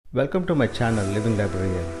Welcome to my channel Living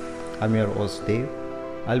Librarian. I'm your host Dave.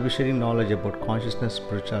 I'll be sharing knowledge about consciousness,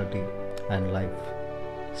 spirituality, and life.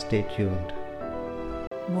 Stay tuned.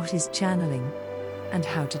 What is channeling? And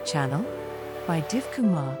how to channel? By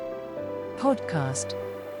Devkumar. Podcast.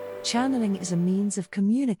 Channeling is a means of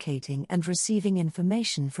communicating and receiving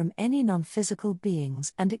information from any non-physical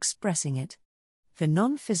beings and expressing it. The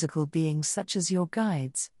non-physical beings such as your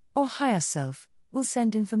guides, or higher self, will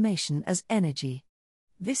send information as energy.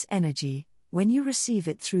 This energy, when you receive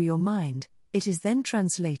it through your mind, it is then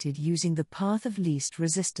translated using the path of least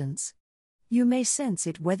resistance. You may sense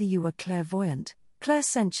it whether you are clairvoyant,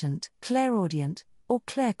 clairsentient, clairaudient, or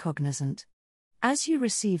claircognizant. As you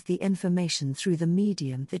receive the information through the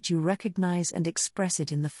medium that you recognize and express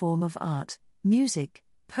it in the form of art, music,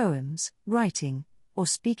 poems, writing, or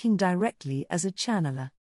speaking directly as a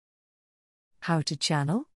channeler. How to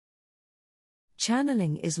channel?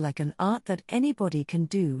 Channeling is like an art that anybody can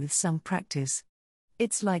do with some practice.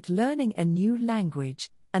 It's like learning a new language,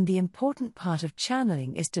 and the important part of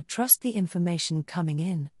channeling is to trust the information coming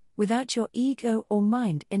in, without your ego or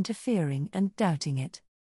mind interfering and doubting it.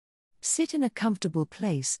 Sit in a comfortable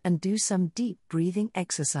place and do some deep breathing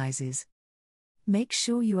exercises. Make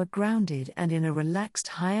sure you are grounded and in a relaxed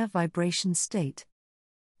higher vibration state.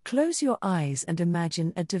 Close your eyes and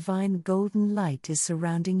imagine a divine golden light is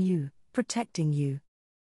surrounding you, protecting you.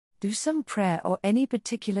 Do some prayer or any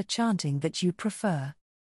particular chanting that you prefer.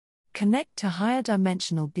 Connect to higher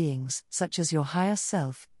dimensional beings such as your higher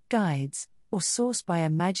self, guides, or source by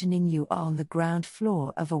imagining you are on the ground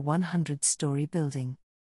floor of a 100-story building.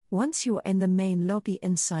 Once you are in the main lobby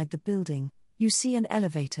inside the building, you see an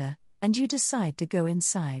elevator, and you decide to go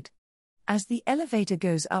inside. As the elevator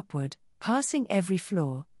goes upward, passing every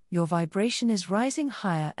floor, your vibration is rising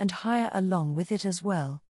higher and higher along with it as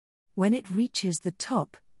well. When it reaches the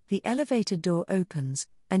top, the elevator door opens,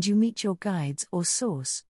 and you meet your guides or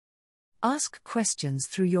source. Ask questions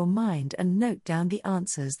through your mind and note down the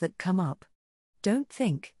answers that come up. Don't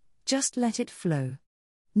think, just let it flow.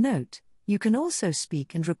 Note, you can also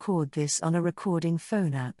speak and record this on a recording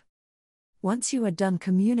phone app. Once you are done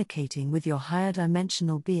communicating with your higher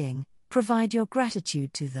dimensional being, provide your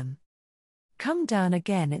gratitude to them. Come down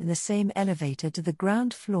again in the same elevator to the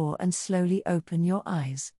ground floor and slowly open your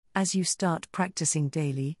eyes. As you start practicing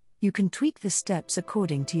daily, you can tweak the steps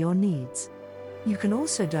according to your needs. You can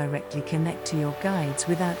also directly connect to your guides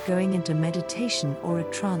without going into meditation or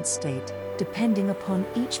a trance state, depending upon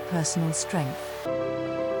each personal strength.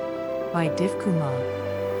 By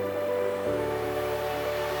Devkumar.